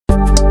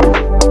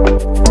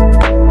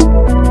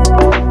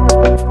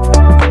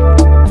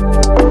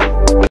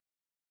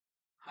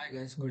Hi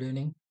guys, good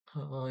evening.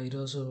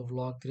 ఈరోజు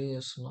vlog 3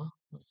 చేస్తున్నా.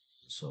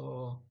 So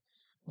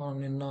మనం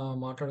నిన్న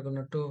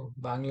మాట్లాడుకున్నట్టు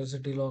బెంగళూరు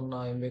సిటీలో ఉన్న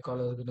ఎంబీఏ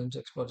కాలేజ్ గురించి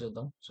ఎక్స్ప్లోర్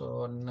చేద్దాం. సో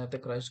నిన్నైతే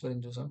క్రైస్ట్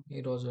గురించి చూసాం.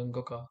 ఈరోజు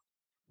ఇంకొక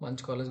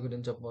మంచి కాలేజ్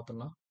గురించి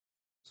చెప్పబోతున్నా.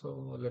 So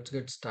let's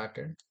get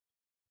started.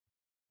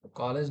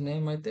 College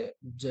name అయితే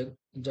jug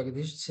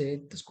Jagadish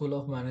Seth school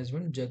of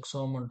management,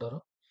 జగ్సోమ్ అంటారు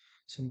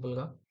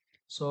సింపుల్గా.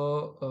 సో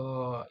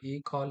ఈ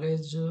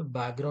కాలేజ్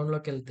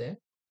బ్యాక్గ్రౌండ్లోకి వెళ్తే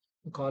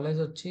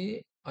కాలేజ్ వచ్చి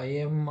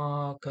ఐఎం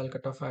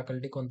కల్కట్టా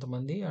ఫ్యాకల్టీ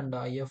కొంతమంది అండ్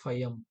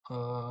ఐఎఫ్ఐఎం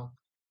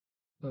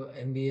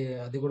ఎంబీఏ,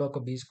 అది కూడా ఒక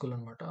బీ స్కూల్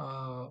అనమాట.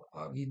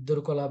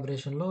 ఇద్దరు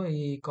కొలాబరేషన్లో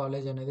ఈ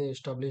కాలేజ్ అనేది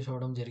ఎస్టాబ్లిష్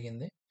అవ్వడం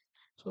జరిగింది.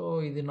 సో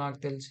ఇది నాకు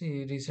తెలిసి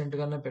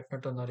రీసెంట్గానే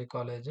పెట్టినట్టున్నారు ఈ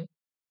college.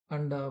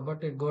 And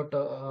but it got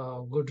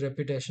good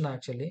reputation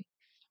actually.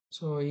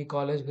 So ఈ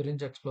కాలేజ్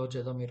గురించి ఎక్స్ప్లోర్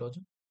చేద్దాం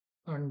ఈరోజు.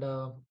 And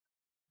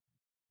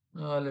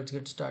let's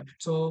get started.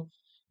 So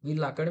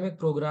వీళ్ళ అకాడమిక్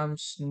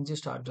ప్రోగ్రామ్స్ నుంచి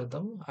స్టార్ట్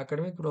చేద్దాం.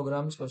 అకాడమిక్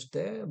ప్రోగ్రామ్స్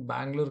వస్తే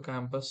బెంగళూరు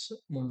క్యాంపస్,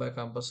 ముంబై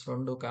క్యాంపస్,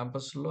 రెండు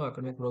క్యాంపస్లో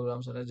అకాడమిక్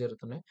ప్రోగ్రామ్స్ అనేవి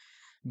జరుగుతున్నాయి.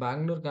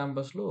 బెంగళూరు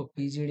క్యాంపస్లో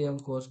PGDM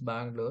course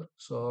Bengaluru.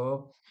 So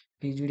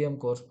PGDM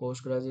course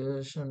post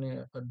graduation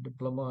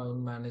diploma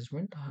in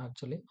management,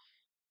 actually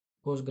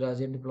post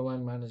graduate diploma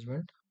in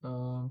management.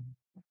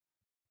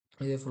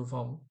 ఇదే ఫుల్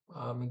ఫామ్,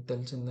 మీకు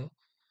తెలిసిందే.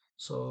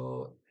 సో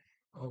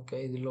ఓకే,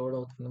 ఇది లోడ్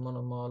అవుతుంది.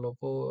 మనం ఆ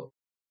లోపు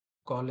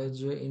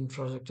కాలేజ్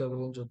ఇన్ఫ్రాస్ట్రక్చర్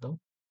గురించి చూద్దాం.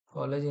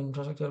 కాలేజ్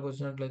ఇన్ఫ్రాస్ట్రక్చర్కి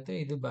వచ్చినట్లయితే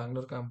ఇది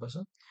బెంగళూరు క్యాంపస్.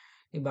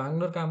 ఈ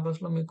బెంగళూరు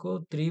క్యాంపస్లో మీకు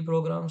 3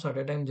 ప్రోగ్రామ్స్ అట్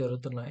ఏ టైం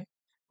జరుగుతున్నాయి.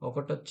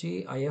 ఒకటొచ్చి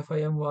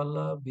ఐఎఫ్ఐఎం వాళ్ళ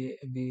B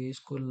B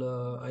school,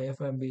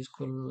 ఐఎఫ్ఐఎం B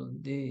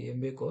స్కూల్ది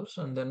MBA course,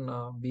 and then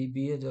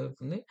BBA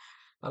జరుగుతుంది.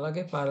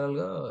 అలాగే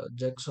ప్యారల్గా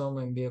జగ్సోమ్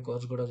ఎంబీఏ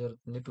కోర్స్ కూడా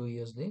జరుగుతుంది 2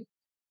 ఇయర్స్ది.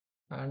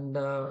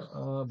 అండ్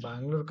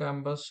బెంగళూరు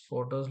క్యాంపస్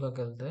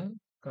ఫొటోస్లోకి వెళ్తే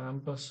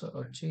క్యాంపస్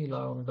వచ్చి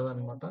ఇలా ఉంటుంది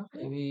అనమాట.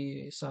 ఇవి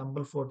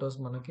శాంపుల్ ఫొటోస్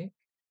మనకి.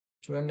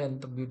 చూడండి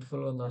ఎంత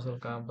బ్యూటిఫుల్గా ఉందో అసలు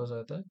క్యాంపస్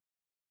అయితే.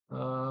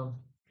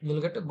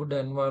 You'll get a good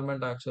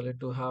environment actually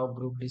to have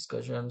group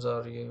discussions,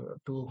 or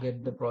to get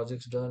the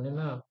projects done in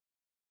a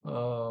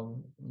um,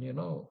 you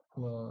know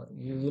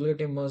you will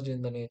get immersed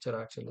in the nature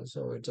actually,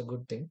 so it's a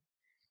good thing.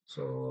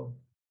 So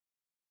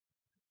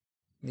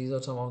these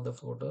are some of the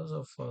photos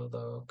of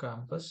the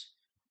campus.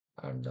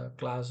 And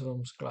class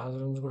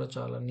rooms కూడా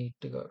చాలా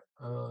నీట్గా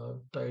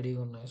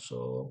టైడీగా ఉన్నాయి. So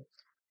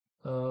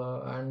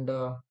and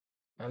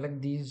I like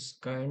these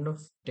kind of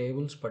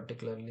tables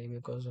particularly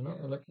because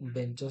I like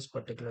benches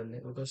particularly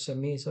because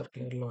semi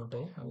సర్క్యులర్లో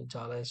ఉంటాయి. అవి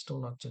చాలా ఇష్టం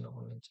నాకు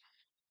చిన్నప్పటి నుంచి.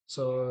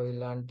 సో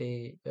ఇలాంటి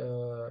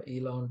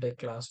ఇలా ఉంటాయి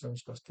క్లాస్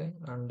రూమ్స్కి వస్తే.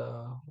 And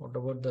what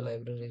about the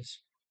libraries?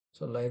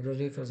 So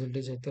library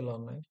facilities అయితే ఇలా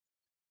ఉన్నాయి.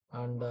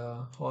 And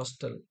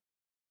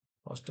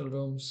hostel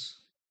rooms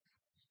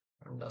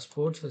and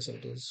sports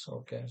facilities.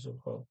 Okay,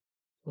 super.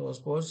 So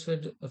sports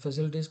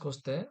ఫెసిలిటీస్కి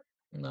వస్తే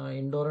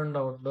indoor and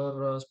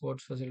outdoor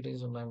sports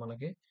facilities ఉన్నాయి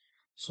మనకి.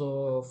 So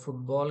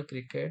football,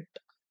 cricket,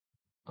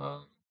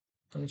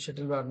 and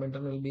shuttle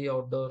badminton will be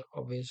outdoor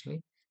obviously.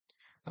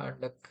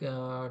 And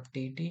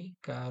TT,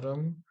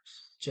 carom,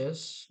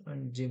 chess,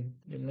 and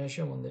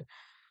gymnasium on there.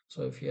 So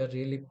if you are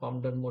really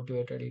pumped and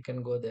motivated, you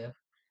can go there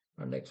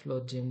and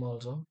explore gym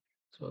also.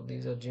 So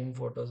these are gym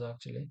photos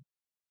actually.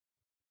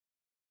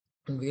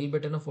 Wheel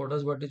పెట్టిన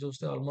photos బట్టి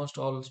చూస్తే almost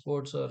all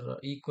sports are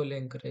equally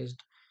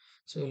encouraged.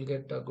 So will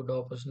get a good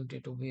opportunity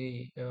to be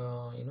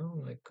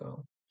like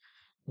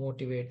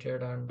motivated,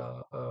 and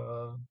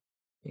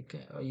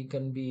you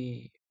can be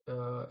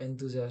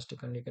enthusiastic,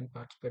 and you can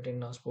participate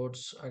in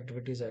sports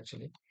activities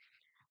actually.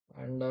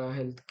 And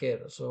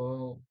healthcare. So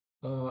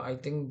I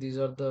think these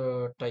are the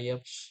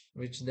tie-ups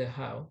which they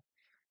have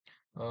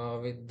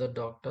with the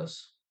doctors.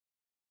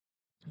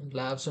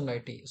 Labs and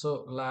IT. So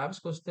labs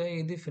koste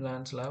idi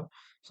finance lab.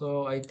 So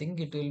I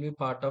think it will be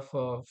part of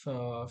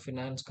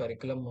finance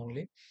curriculum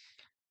only.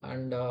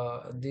 And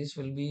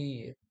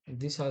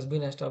this has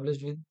been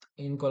established with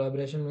in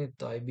collaboration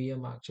with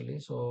IBM actually.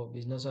 So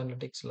business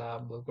analytics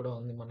lab kuda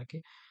undi manaki.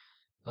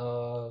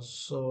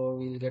 So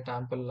we'll get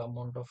ample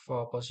amount of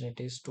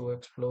opportunities to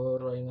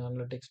explore in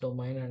analytics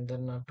domain, and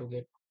then to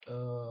get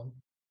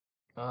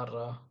our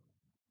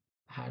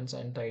hands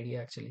and tidy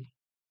actually.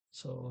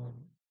 So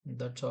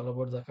that's all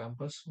about the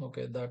campus.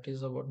 Okay, that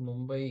is about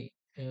Mumbai.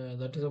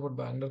 That is about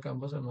Bangalore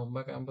campus, and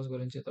Mumbai campus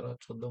గురించి తర్వాత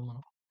చూద్దాం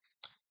మనం.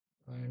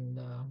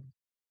 And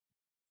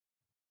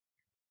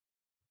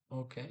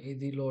okay,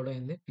 ఇది load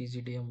అయింది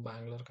PGDM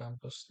Bengaluru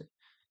campus.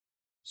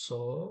 So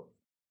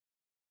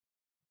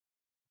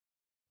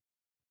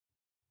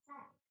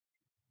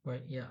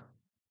yeah,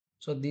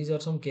 so these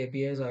are some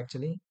KPIs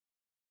actually.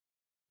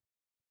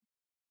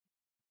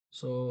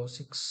 So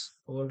 6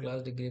 world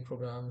class degree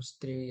programmes,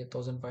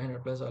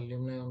 3,500+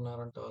 alumni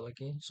ఉన్నారంట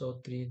వాళ్ళకి. So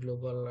 3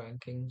 global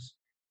rankings.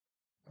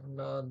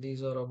 And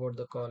these are about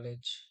the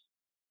college.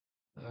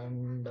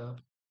 And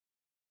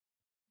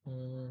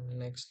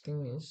next thing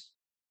is,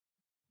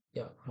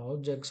 yeah, how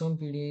Jagsom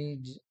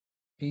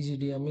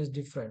PGDM is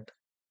different.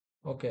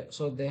 Okay,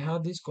 so they have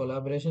these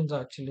collaborations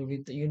actually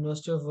with the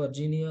University of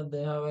Virginia.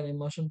 They have an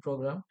immersion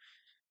program,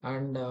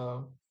 and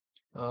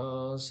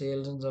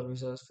sales and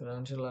services,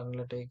 financial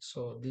analytics.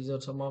 So these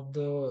are some of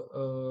the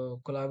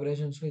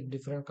collaborations with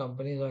different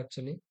companies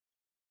actually.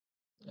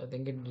 I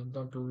think it did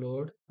not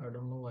load. I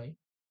don't know why.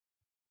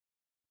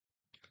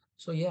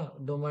 So yeah,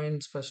 domain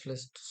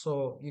specialist.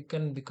 So you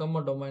can become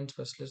a domain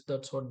specialist.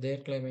 That's what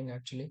they're claiming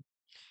actually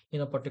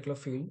in a particular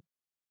field.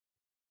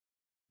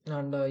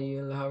 And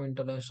you'll have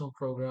international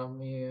program.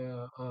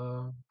 Yeah,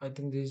 I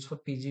think this is for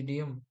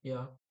PGDM.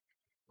 Yeah,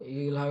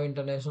 you'll have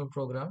international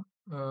program.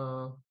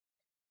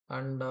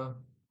 And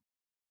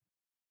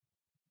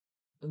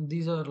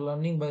these are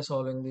learning by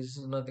solving. This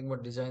is nothing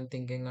but design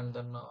thinking and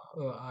then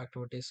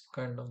activities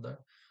kind of that.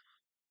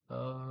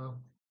 Uh,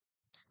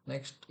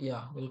 Next,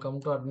 yeah, we'll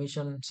come to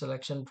admission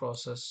selection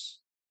process.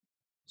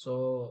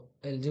 So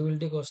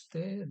eligibility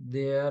koste,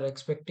 they are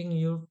expecting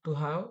you to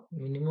have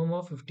minimum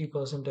of 50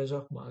 percentage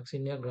of marks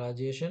in your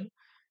graduation.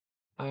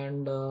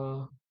 And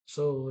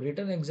so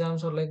written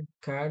exams are like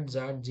CAT,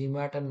 ZAT,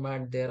 GMAT and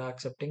MAT they are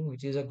accepting,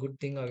 which is a good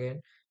thing again.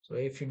 So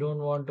if you don't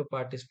want to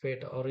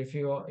participate, or if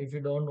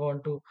you don't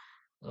want to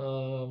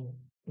um,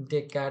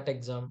 take CAT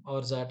exam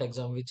or ZAT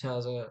exam, which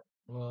has a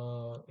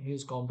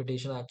huge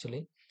competition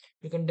actually,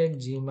 you can take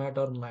GMAT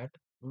or MAT.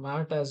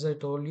 MAT, as I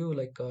told you,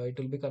 like it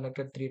will be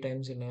conducted 3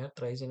 times in a year,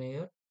 thrice in a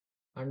year.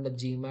 And the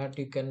GMAT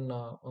you can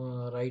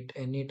write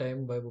any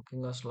time by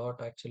booking a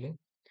slot actually.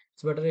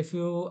 It's better if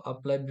you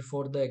apply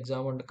before the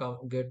exam and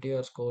get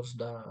your scores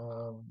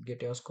done,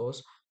 get your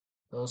scores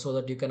so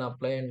that you can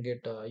apply and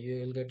get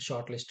you will get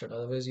shortlisted.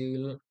 Otherwise,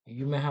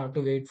 you may have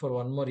to wait for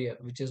 1 more year,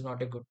 which is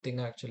not a good thing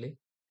actually.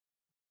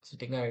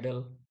 Sitting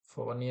idle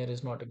for 1 year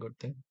is not a good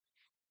thing.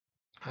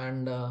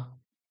 And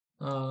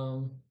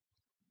um,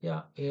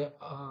 yeah,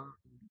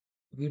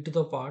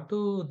 వీటితో పాటు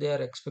they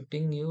are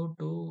expecting you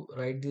to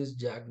write this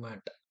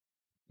JAGMAT,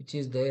 which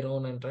is their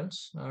own entrance,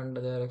 and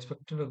they are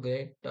expected to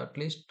get at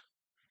least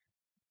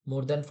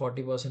more than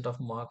 40% of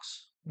marks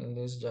in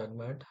this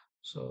JAGMAT.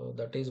 So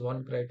that is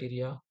one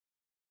criteria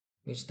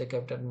which they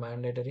kept as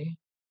mandatory.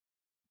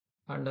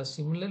 And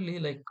similarly,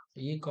 like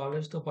ఈ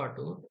college తో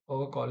పాటు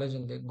ఒక college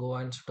ఉంది, Goa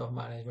institute of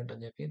management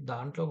అని చెప్పి.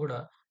 దాంట్లో కూడా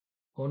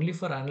only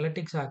for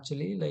analytics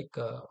actually like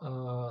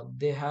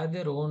they have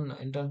their own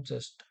entrance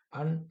test.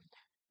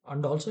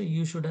 And also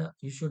you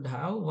should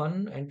have one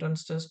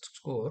entrance test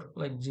score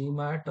like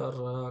GMAT or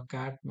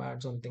CAT MAT,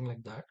 something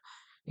like that.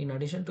 In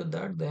addition to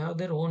that, they have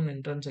their own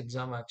entrance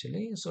exam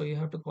actually, so you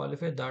have to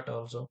qualify that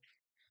also.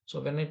 So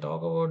when I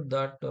talk about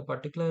that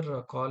particular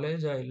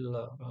college,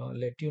 I'll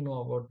let you know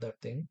about that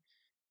thing.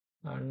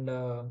 And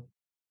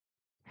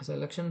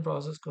selection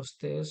process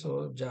koste, so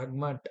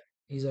JAGMAT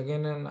is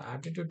again an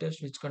aptitude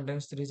test which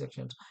contains 3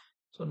 sections.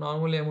 So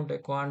normally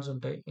ఏముంటాయి, quants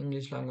ఉంటాయి,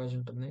 English language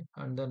ఉంటుంది,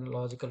 and then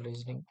logical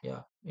reasoning.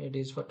 Yeah, it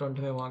is for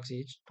 25 marks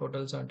each,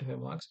 total 75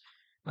 marks,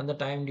 and the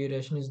time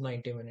duration is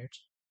 90 minutes.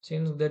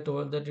 Since they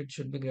told that it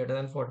should be greater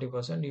than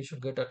 40%, you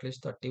should get at least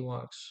 30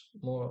 marks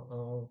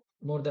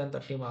more than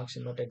 30 marks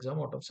in that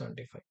exam out of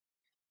 75.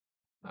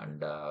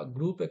 And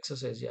group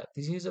exercise, yeah,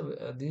 this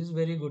is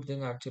very good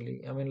thing actually.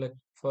 I mean, like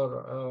for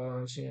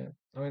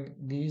I mean,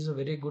 this is a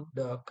very good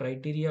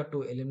criteria to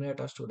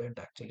eliminate a student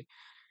actually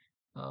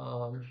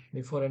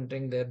before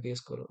entering their base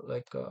school.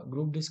 Like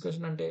group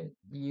discussion, and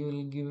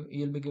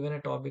you'll be given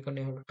a topic and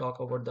you have to talk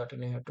about that,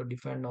 and you have to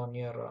defend on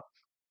your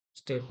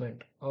statement,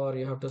 or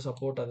you have to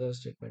support other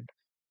statement.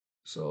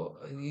 So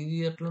ఇది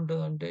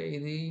ఎట్లుంటదంటే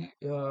ఇది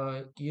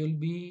you'll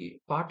be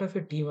part of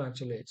a team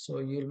actually. So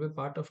you'll be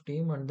part of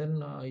team and then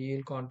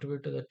you'll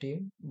contribute to the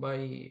team by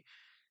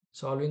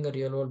solving a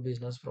real world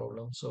business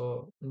problem. So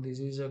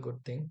this is a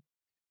good thing.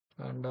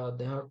 And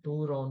they have 2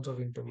 rounds of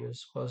interviews: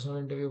 personal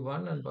interview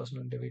 1 and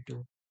personal interview 2.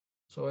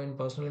 So in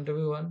personal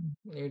interview 1,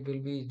 it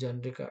will be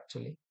generic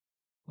actually.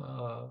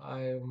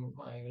 I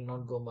will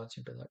not go much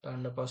into that.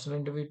 And the personal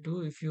interview 2,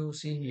 if you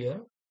see here,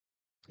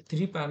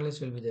 3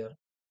 panelists will be there.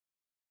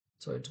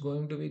 So it's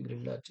going to be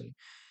grilled actually.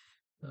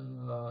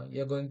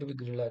 You're going to be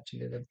grilled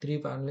actually. The 3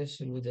 panelists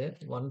will be there: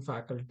 one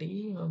faculty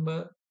member,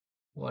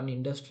 one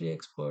industry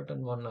expert,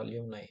 and one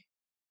alumni.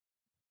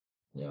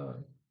 Yeah,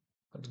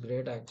 that's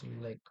great actually.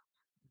 Like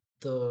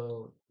the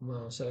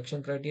selection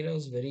criteria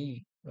is very,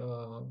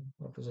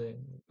 what to say,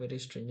 very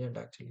stringent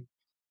actually.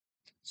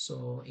 So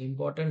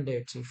important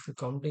dates. If you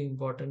come to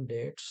important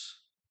dates,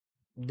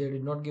 they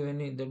did not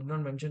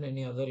mention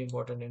any other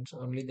important dates.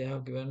 Only they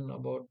have given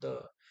about the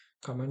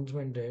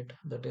commencement date,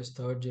 that is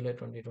 3rd July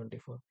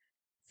 2024.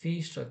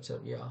 Fee structure,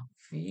 yeah.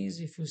 Fees,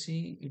 if you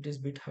see, it is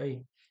bit high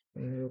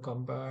when you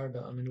compared.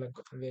 I mean, like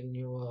when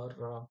you are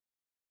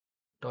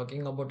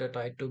talking about a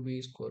type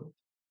 2B school,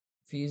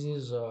 fees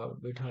is a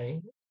bit high,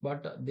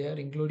 but they are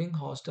including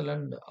hostel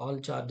and all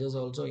charges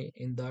also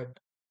in that.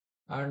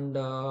 And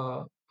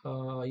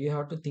you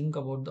have to think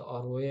about the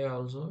ROI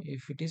also.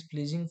 If it is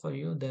pleasing for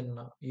you, then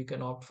you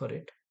can opt for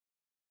it.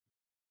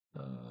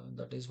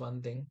 That is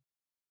one thing.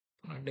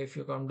 And if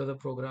you come to the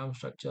program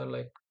structure,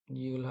 like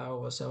you will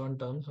have 7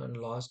 terms, and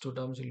last 2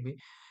 terms will be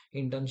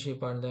internship,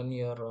 and then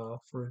your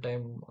full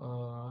time.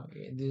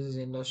 This is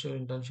industrial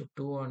internship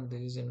 2, and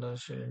this is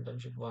industrial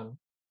internship 1.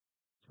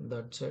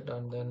 That's it.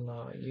 And then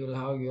you'll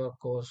have your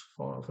course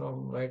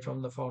from right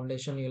from the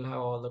foundation. You'll have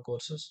all the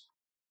courses.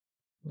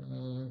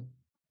 Mm,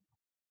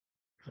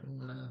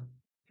 and,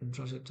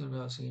 infrastructure, we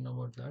have seen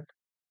about that.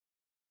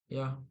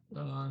 Yeah.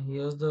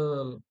 Here's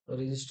the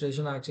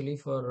registration actually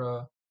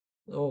for.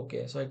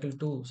 Okay, cycle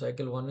two.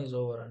 Cycle one is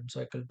over, and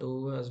cycle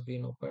two has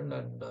been opened,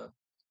 and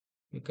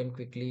you can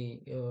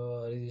quickly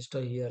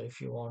register here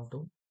if you want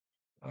to.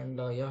 And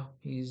yeah,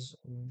 he's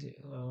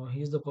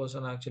the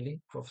person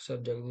actually, Professor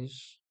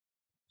Jagdish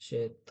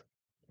Sheth.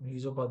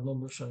 He's a Padma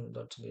Bhushan.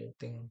 That's a great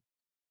thing.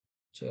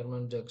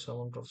 Chairman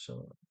Jagsom,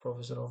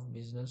 Professor of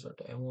Business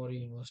at Emory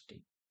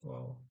University.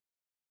 Wow,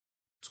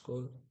 it's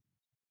cool.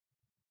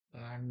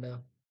 And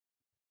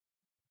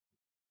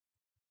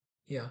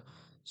yeah,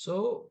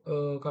 so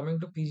coming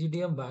to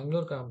PGDM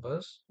Bangalore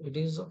campus, it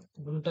is a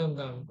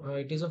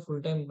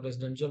full-time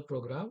residential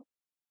program,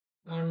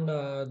 and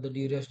the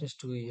duration is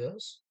 2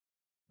 years.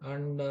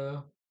 And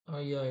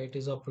yeah, it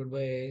is approved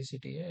by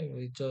AICTA,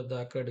 which are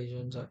the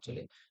accreditations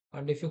actually.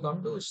 And if you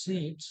come to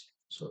seats,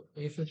 so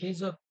if it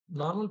is a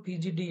normal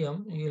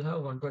PGDM, you'll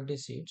have 120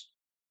 seats.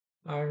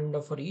 And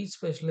for each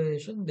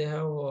specialization, they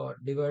have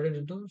divided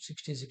into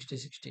 60, 60,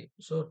 60.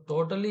 So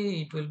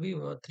totally, it will be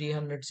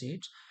 300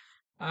 seats.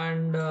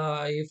 And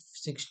if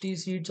 60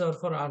 seats are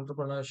for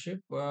entrepreneurship,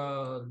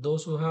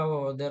 those who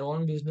have their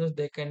own business,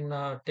 they can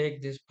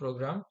take this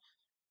program.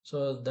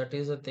 So that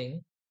is a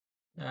thing.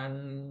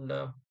 And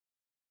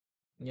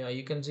yeah,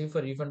 you can see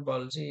for refund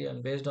policy,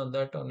 and based on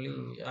that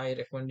only, I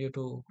recommend you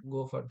to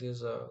go for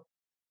this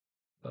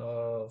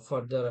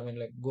further. I mean,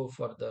 like go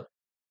further.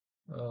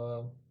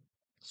 Uh,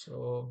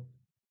 so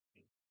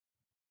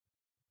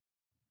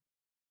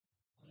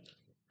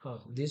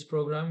this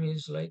program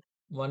is like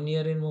 1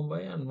 year in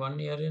Mumbai and 1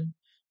 year in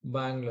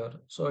Bangalore.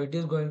 So it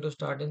is going to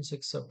start in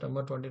 6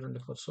 September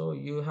 2024. So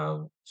you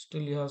have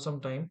some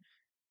time.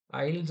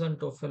 IELTS and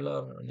TOEFL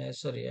are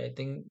necessary. I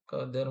think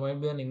there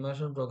might be an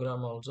immersion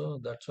program also.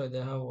 That's why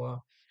they have.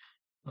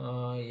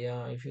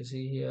 Yeah, if you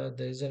see here,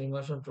 there is an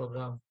immersion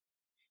program.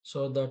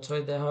 So that's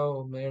why they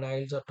have made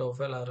IELTS or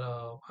TOEFL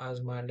are,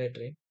 as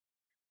mandatory.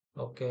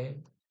 Okay.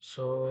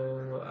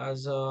 So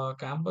as a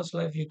campus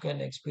life, you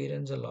can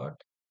experience a lot.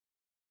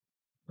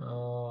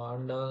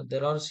 And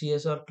there are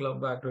CSR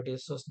club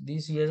activities. So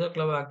these CSR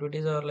club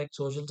activities are like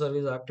social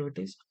service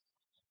activities,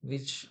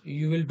 which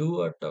you will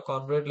do at a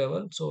corporate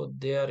level. So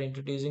they are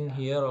introducing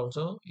here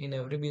also. In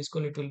every B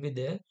school, it will be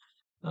there.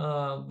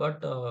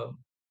 But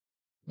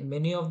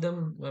many of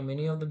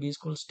the B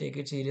schools take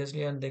it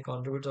seriously and they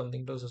contribute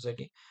something to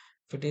society.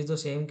 If it is the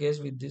same case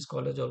with this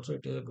college also,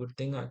 it is a good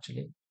thing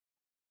actually.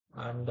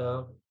 And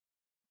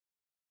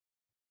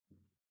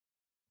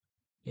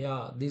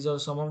yeah, these are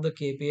some of the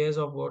KPIs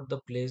about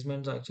the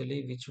placements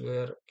actually, which we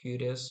are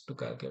curious to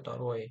calculate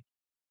ROI.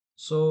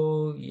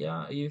 So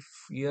yeah, if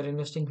you are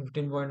investing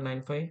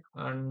 15.95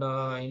 and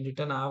in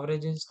return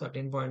average is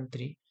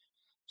 13.3,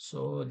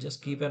 so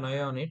just keep an eye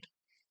on it.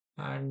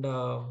 And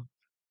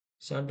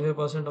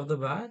 75% of the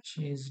batch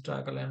is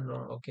track and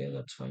roll. Okay,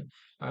 that's fine.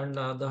 And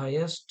the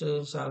highest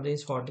salary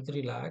is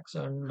 43 lakhs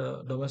and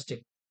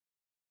domestic.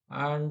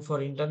 And for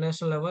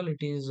international level,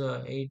 it is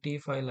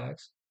 85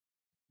 lakhs.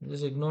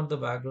 Just ignore the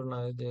background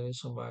noise. There is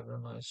some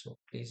background noise, so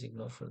please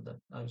ignore for that.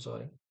 I'm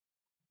sorry.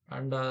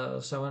 And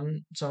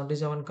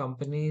 77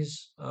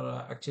 companies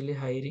are actually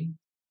hiring,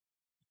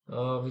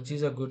 which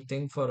is a good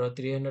thing for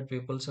 300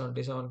 people.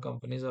 77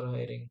 companies are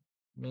hiring.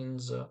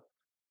 Means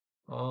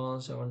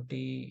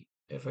 70.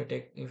 If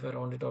I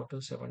round it up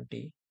to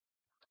 70,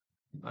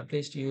 at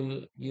least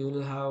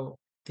you'll have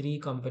three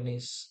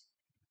companies,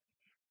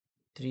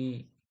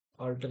 three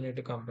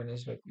alternative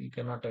companies like you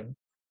can attend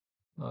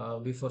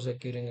before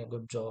securing a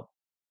good job.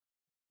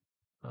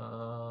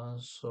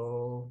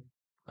 So,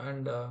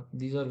 and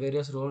these are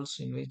various roles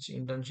in which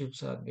internships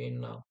have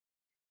been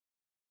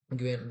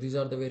given. These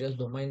are the various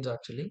domains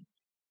actually.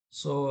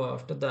 So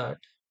after that,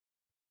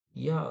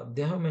 yeah,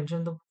 they have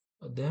mentioned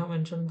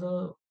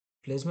the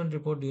placement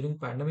report during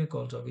pandemic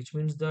also, which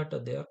means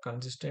that they are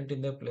consistent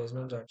in their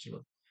placements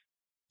actually.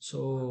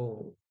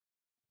 So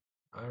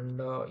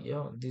and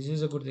yeah, this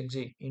is a good thing.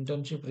 See,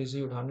 internship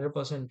received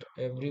 100%.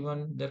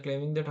 Everyone they're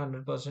claiming that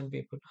 100%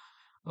 people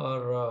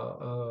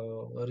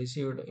are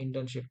received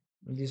internship.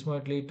 This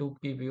might lead to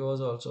PPOs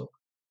also.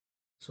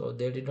 So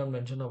they did not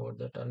mention about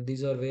that. And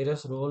these are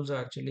various roles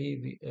actually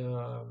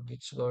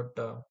which got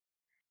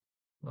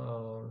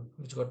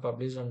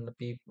published and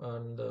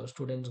the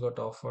students got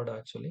offered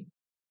actually.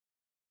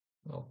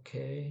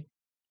 Okay,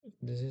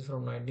 this is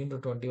from 19 to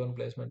 21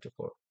 placement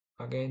report.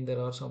 Again, there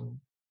are some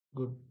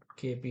good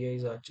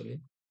KPIs actually.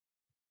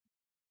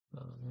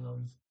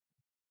 Um,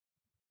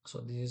 so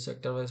this is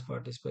sector-wise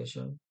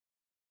participation.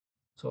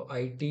 So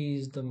IT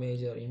is the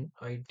major in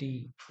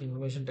IT,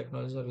 information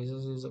technology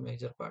services is the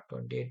major part.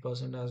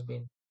 28% has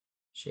been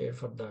shared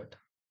for that.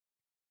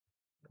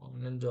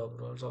 Permanent job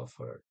roles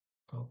offered.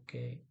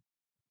 Okay.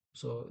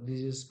 So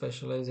this is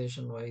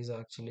specialization wise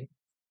actually.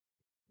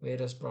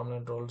 Various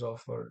prominent roles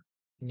offered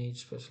need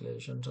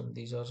specializations, and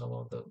these are some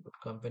of the good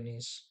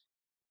companies.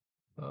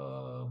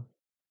 Uh,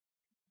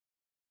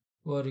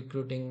 who are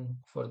recruiting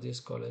for this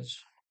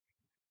college.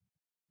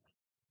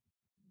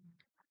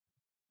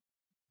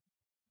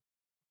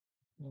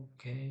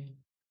 Okay.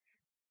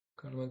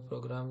 Academic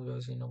programs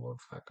was in about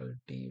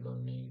faculty,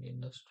 learning,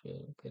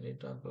 industrial, career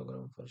track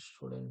program for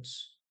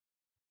students.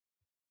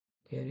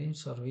 Career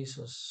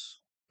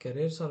services.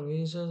 Career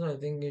services, I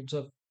think it's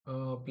a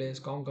place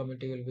com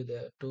committee will be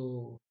there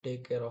to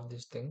take care of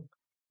this thing.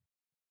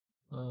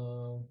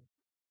 Uh,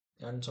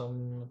 and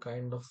some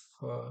kind of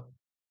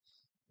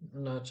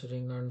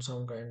nurturing and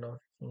some kind of,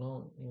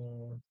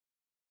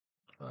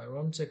 I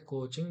won't say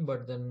coaching,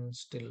 but then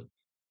still,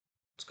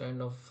 it's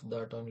kind of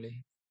that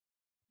only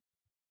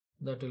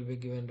that will be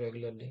given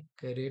regularly.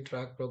 Career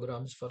track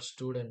programs for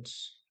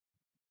students.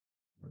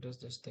 What is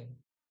this thing?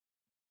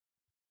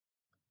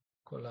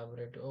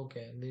 Collaborate.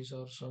 Okay, these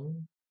are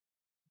some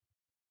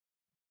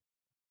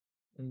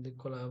in the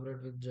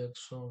collaborate with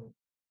Jagsom.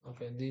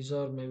 Okay, these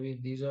are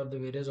the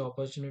various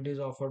opportunities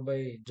offered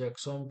by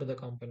Jagsom to the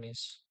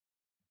companies.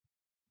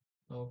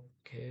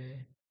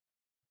 Okay,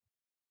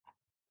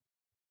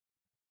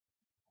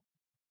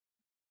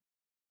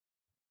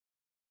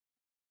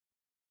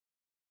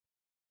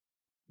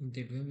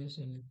 did we miss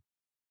any?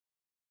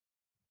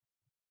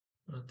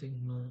 Nothing.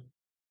 No.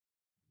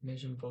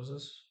 Nation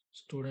process,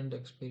 student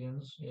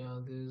experience. Yeah,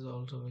 this is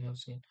also we have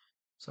seen.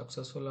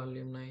 Successful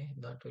alumni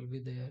that will be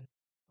there.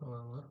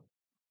 However,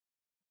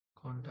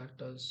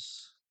 contact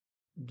us.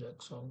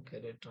 Jackson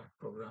career track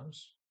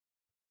programs.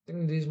 I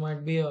think these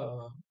might be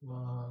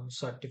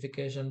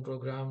certification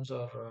programs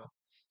or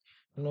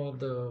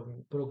the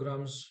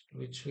programs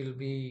which will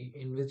be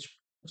in which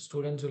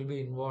students will be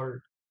involved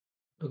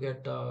to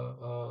get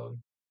to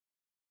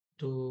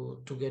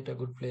get a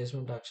good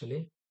placement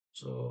actually.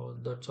 So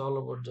that's all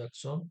about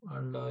Jackson,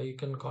 and you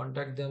can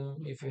contact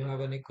them if you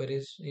have any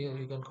queries.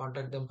 You can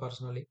contact them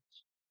personally.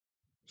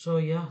 So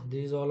yeah,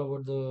 this is all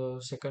about the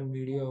second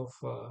video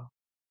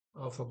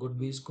of a good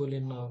B school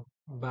in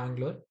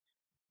Bangalore.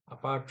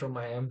 Apart from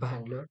I am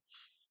Bangalore.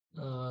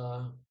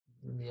 Uh,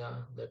 yeah,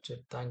 that's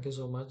it. Thank you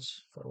so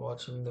much for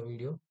watching the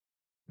video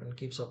and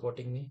keep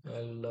supporting me.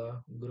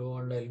 I'll grow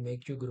and I'll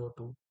make you grow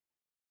too.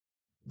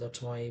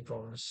 That's my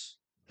promise.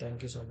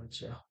 Thank you so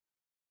much. Yeah.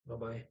 Bye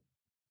bye.